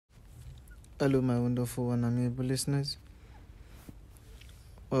Hello, my wonderful and amiable listeners.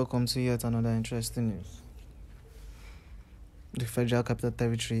 Welcome to yet another interesting news. The Federal Capital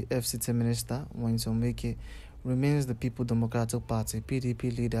Territory FCT Minister, Wike, remains the People Democratic Party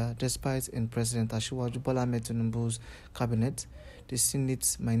 (PDP) leader despite in President Asiwaju Bola Ahmed Tinubu's cabinet, the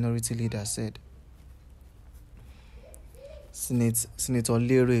Senate minority leader said. Senator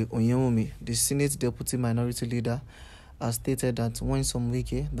Lere Onyewumi, the Senate deputy minority leader, has stated that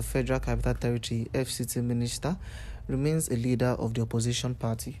Wike, the Federal Capital Territory FCT minister, remains a leader of the opposition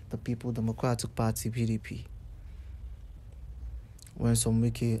party, the People Democratic Party (PDP).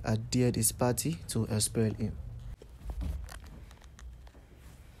 Wike had dared his party to expel him.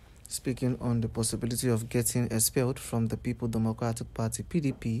 Speaking on the possibility of getting expelled from the People Democratic Party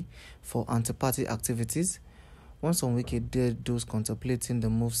 (PDP) for anti-party activities, Wike dared those contemplating the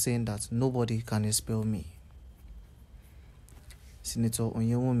move, saying that nobody can expel me. Senator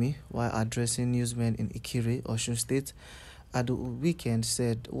Onyewumi, while addressing newsmen in Ikire, Osun State, at the weekend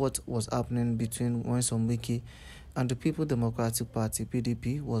said what was happening between Wike and the People Democratic Party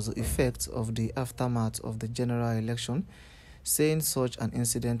 (PDP) was the effect of the aftermath of the general election, saying such an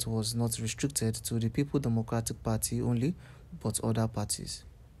incident was not restricted to the People Democratic Party only, but other parties.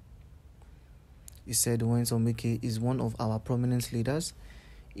 He said Wike is one of our prominent leaders.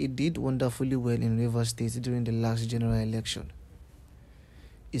 He did wonderfully well in Rivers State during the last general election.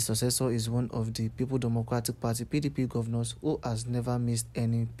 His successor is one of the People Democratic Party (PDP) governors who has never missed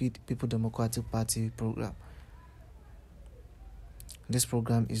any People Democratic Party program. This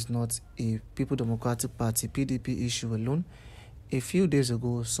program is not a People Democratic Party (PDP) issue alone. A few days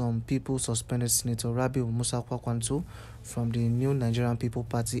ago, some people suspended Senator Rabiu Musa Kwankwanso from the New Nigerian People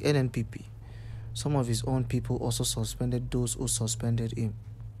Party (NNPP). Some of his own people also suspended those who suspended him.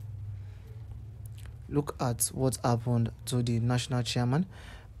 Look at what happened to the national chairman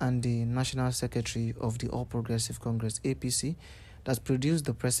and the national secretary of the All Progressive Congress (APC) that produced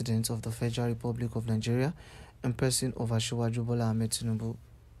the president of the Federal Republic of Nigeria in person of Asiwaju Bola Ahmed Tinubu.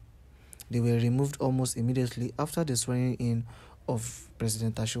 They were removed almost immediately after the swearing in of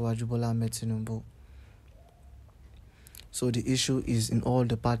President Asiwaju Bola Ahmed Tinubu. So the issue is in all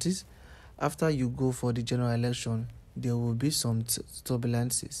the parties. After you go for the general election, there will be some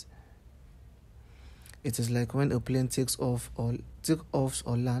turbulences. It is like when a plane takes off or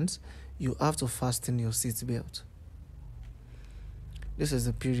lands, you have to fasten your seat belt. This is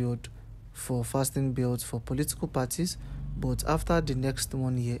the period for fastening belts for political parties, but after the next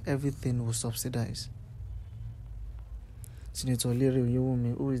 1 year, everything will subsidize. Senator Lere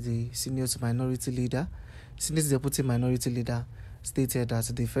Onyewumi, who is the Senate deputy minority leader, stated that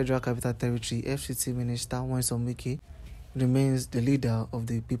the Federal Capital Territory FCT minister Wike remains the leader of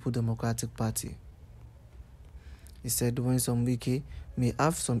the People Democratic Party. He said Wike may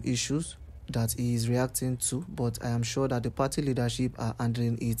have some issues that he is reacting to, but I am sure that the party leadership are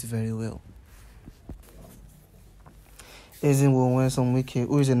handling it very well. Wike,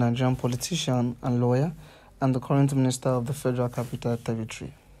 who is a Nigerian politician and lawyer and the current minister of the Federal Capital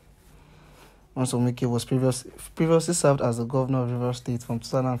Territory. Wike was previously served as the governor of Rivers State from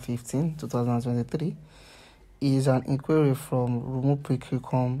 2015 to 2023. He is an inquiry from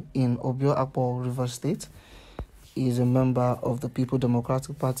Rumupikrikom in Obio Akpo, Rivers State. He is a member of the People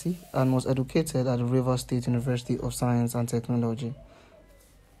Democratic Party and was educated at the Rivers State University of Science and Technology.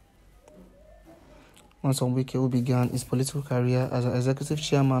 Wike, who began his political career as an executive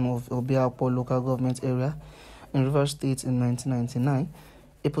chairman of Obio Akpo local government area in Rivers State in 1999,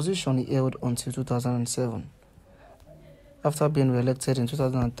 a position he held until 2007. After being re-elected in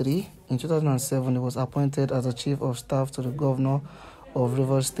 2003, in 2007 he was appointed as the Chief of Staff to the Governor of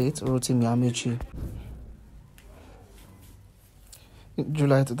Rivers State, Rotimi Amechi. In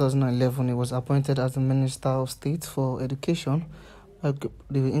July 2011, he was appointed as the Minister of State for Education by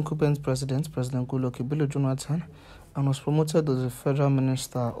the incumbent President Goodluck Ebele Jonathan, and was promoted to the Federal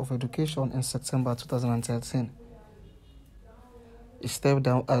Minister of Education in September 2013. He stepped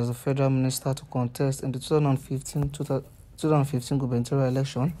down as the Federal Minister to contest in the 2015 gubernatorial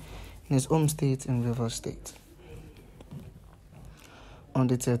election in his home state in Rivers State. On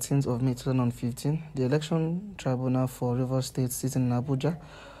the 13th of May 2015, the Election Tribunal for Rivers State sitting in Abuja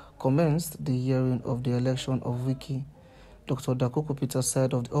commenced the hearing of the election of Wike. Dr. Dakuku Peter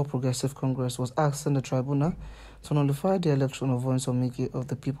said of the All Progressive Congress was asking the tribunal to nullify the election of Wike of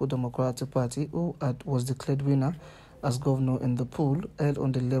the People Democratic Party, who was declared winner as governor in the poll held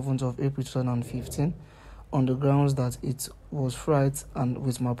on the 11th of April 2015 on the grounds that it was fright and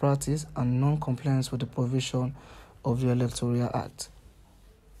with malpractice and non-compliance with the provision of the Electoral Act.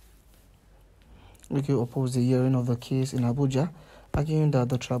 Wike opposed the hearing of the case in Abuja arguing that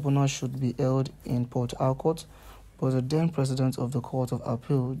the tribunal should be held in Port Harcourt, but the then president of the Court of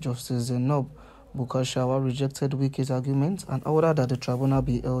Appeal, Justice Zainab Bukashawa, rejected Wike's argument and ordered that the tribunal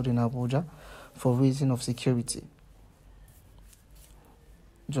be held in Abuja for reason of security.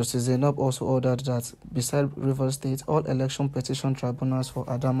 Justice Zainab also ordered that, beside Rivers State, all election petition tribunals for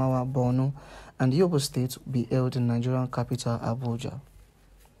Adamawa, Borno, and Yobe State be held in Nigerian capital Abuja.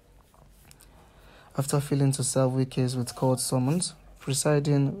 After failing to serve Wike with court summons,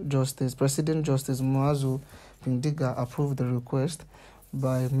 Presiding Justice Muazu Pindiga approved the request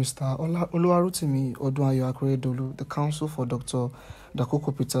by Mr. Oluwarotimi Odunayo, the counsel for Dr.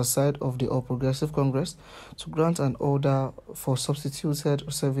 Dakuko Peter's side of the All Progressive Congress, to grant an order for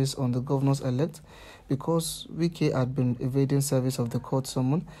substituted service on the governors-elect because Wike had been evading service of the court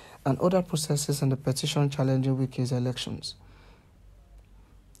summon and other processes in the petition challenging Wike's elections.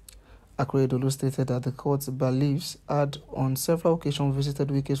 Akeredolu stated that the court believes had on several occasions visited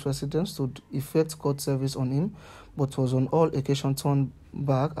Wike's residence to effect court service on him, but was on all occasions turned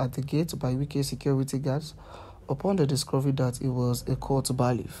back at the gate by Wike's security guards upon the discovery that he was a court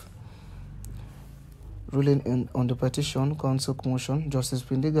bailiff. Ruling on the petition counsel motion, Justice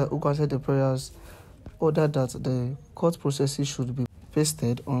Pindiga, who granted the prayers, ordered that the court processes should be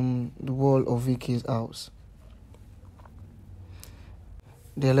pasted on the wall of Wike's house.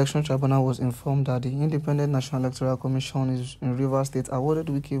 The Election Tribunal was informed that the Independent National Electoral Commission in Rivers State awarded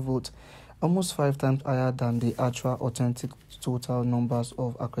Wike votes almost 5 times higher than the actual authentic total numbers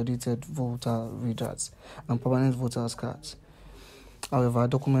of accredited voter readers and permanent voters' cards. However, a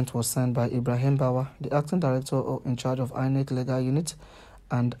document was signed by Ibrahim Bawa, the acting director in charge of INEC Legal Unit,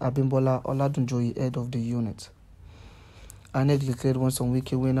 and Abimbola Oladunjoyi, head of the unit. INEC declared Winsome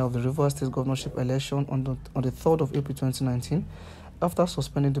Wike winner of the Rivers State governorship election on the 3rd of April 2019. After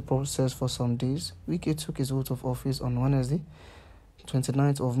suspending the process for some days, Wike took his oath of office on Wednesday,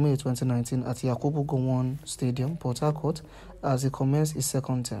 29th of May 2019 at Yakubu Gowon Stadium, Port Harcourt, as he commenced his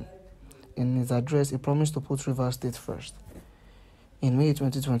second term. In his address, he promised to put Rivers State first. In May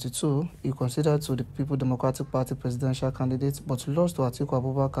 2022, he considered to the People Democratic Party presidential candidate but lost to Atiku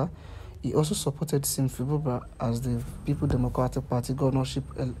Abubakar. He also supported Sim Fibubra as the People Democratic Party governorship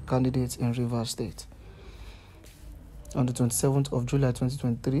candidate in Rivers State. On the 27th of July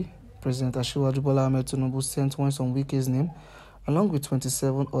 2023, President Asiwaju Bola Ahmed Tinubu sent Winsome Wike's name, along with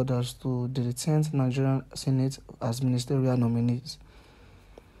 27 others, to the 10th Nigerian Senate as ministerial nominees.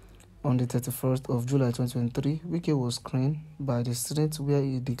 On the 31st of July 2023, Wike was screened by the Senate, where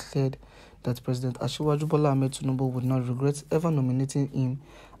he declared that President Asiwaju Bola Ahmed Tinubu would not regret ever nominating him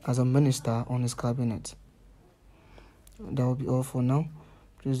as a minister on his cabinet. That will be all for now.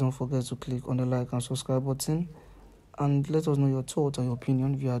 Please don't forget to click on the like and subscribe button, and let us know your thoughts and your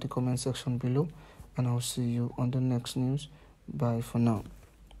opinion via the comment section below, and I'll see you on the next news. Bye for now.